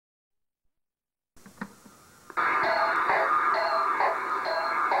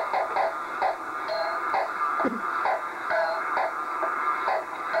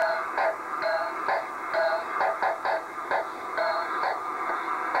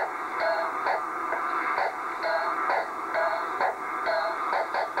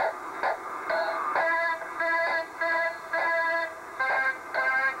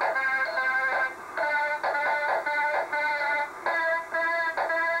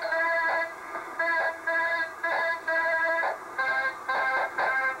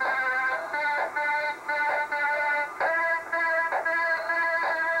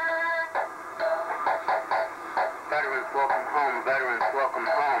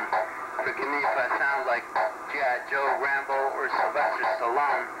Forgive me if I sound like G.I. Joe, Rambo, or Sylvester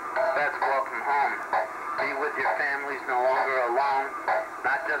Stallone. Vets, welcome home. Be with your families, no longer alone.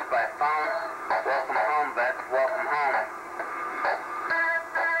 Not just by phone. Welcome home, vets, welcome home.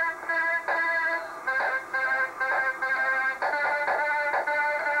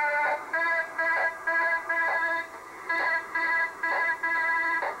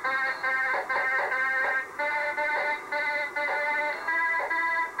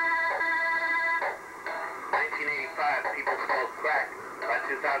 1985, people smoked crack. By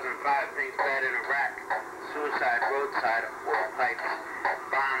 2005, things bad in Iraq. Suicide, roadside, oil pipes,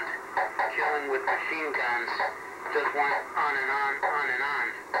 bombed, killing with machine guns. Just went on and on and on.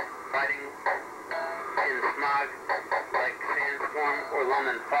 Fighting in smog like sandstorm or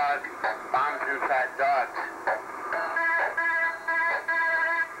London fog. Bombs inside dogs.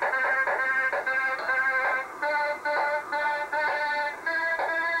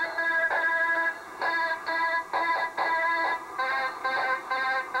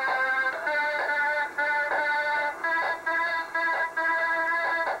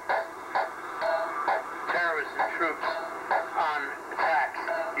 Troops on attacks.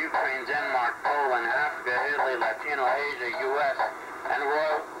 Ukraine, Denmark, Poland, Africa, Italy, Latino, Asia, U.S., and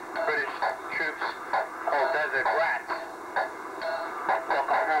Royal British troops called Desert Rats.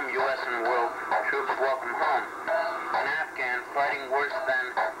 Welcome home, U.S. and world troops, welcome home. An Afghan fighting worse than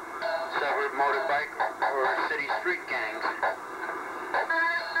suburb motorbike or city street gangs.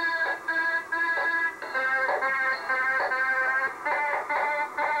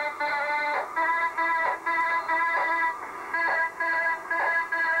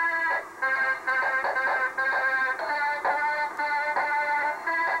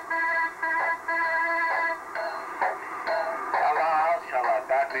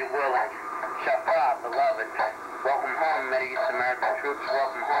 God be willing. Shafar, beloved. Welcome home, Middle East American troops.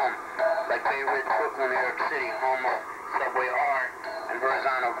 Welcome home. Like Bay Ridge, Brooklyn, New York City, home of Subway R and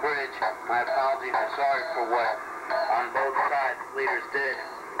Verrazano Bridge. My apologies and sorry for what on both sides leaders did.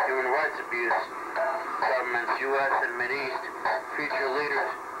 Human rights abuse. Governments, U.S. and Mideast. Future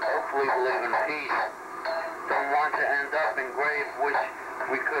leaders hopefully believe in peace. Don't want to end up in grave. Wish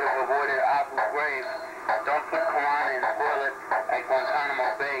we could have avoided Abu Ghraib. Don't put Quran in toilet at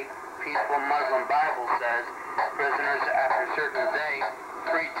Guantanamo Bay. Peaceful Muslim Bible says prisoners after a certain day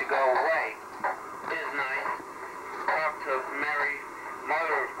free to go away. Is nice. Talk to Mary,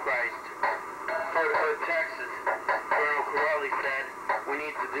 Mother of Christ. Hood, Texas. Colonel Corelli said we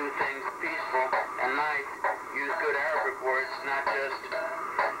need to do things peaceful and nice. Use good Arabic words, not just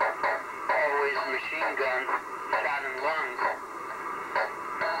always machine guns, shot in lungs.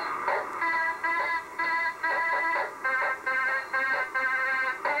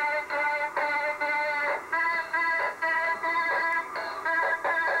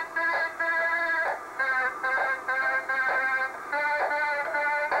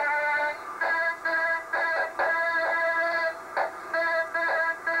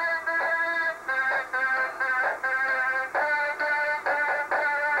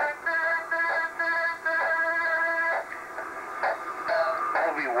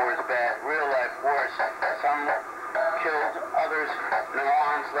 War is bad, real life worse. Some killed, others no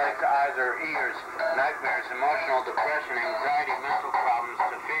arms, legs, eyes, or ears. Nightmares, emotional depression, anxiety, mental problems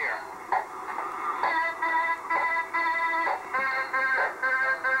to fear.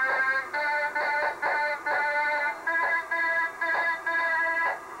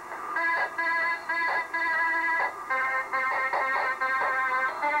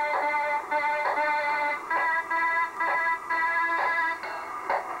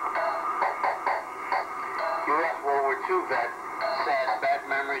 U.S. World War II vet says bad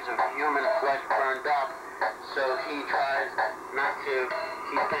memories of human flesh burned up, so he tries not to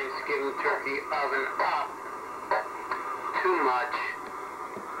keep Thanksgiving turkey oven up too much.